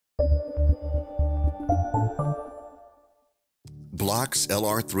Block's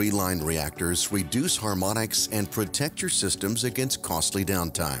LR3 line reactors reduce harmonics and protect your systems against costly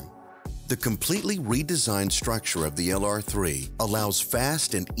downtime. The completely redesigned structure of the LR3 allows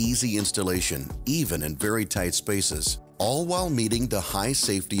fast and easy installation, even in very tight spaces, all while meeting the high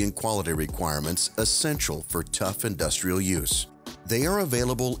safety and quality requirements essential for tough industrial use. They are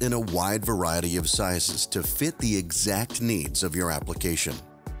available in a wide variety of sizes to fit the exact needs of your application.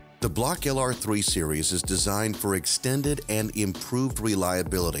 The Block LR3 series is designed for extended and improved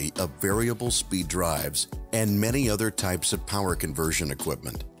reliability of variable speed drives and many other types of power conversion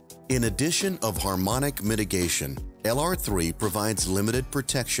equipment. In addition of harmonic mitigation, LR3 provides limited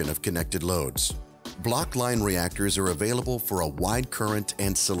protection of connected loads. Block line reactors are available for a wide current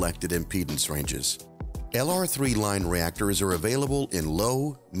and selected impedance ranges. LR3 line reactors are available in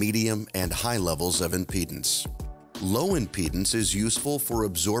low, medium, and high levels of impedance. Low impedance is useful for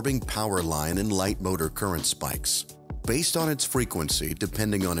absorbing power line and light motor current spikes. Based on its frequency,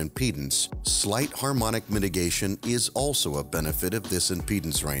 depending on impedance, slight harmonic mitigation is also a benefit of this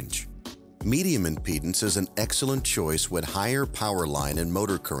impedance range. Medium impedance is an excellent choice when higher power line and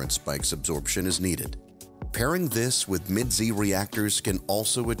motor current spikes absorption is needed. Pairing this with mid-Z reactors can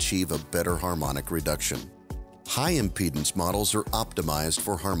also achieve a better harmonic reduction. High impedance models are optimized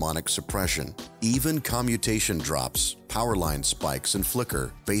for harmonic suppression. Even commutation drops, power line spikes, and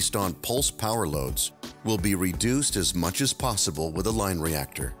flicker based on pulse power loads will be reduced as much as possible with a line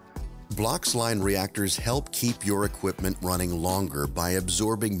reactor. Block's line reactors help keep your equipment running longer by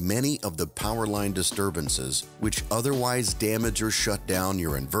absorbing many of the power line disturbances which otherwise damage or shut down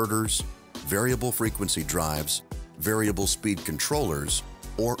your inverters, variable frequency drives, variable speed controllers,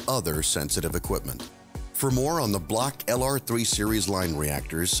 or other sensitive equipment. For more on the Block LR3 series line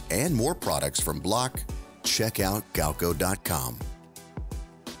reactors and more products from Block, check out Galco.com.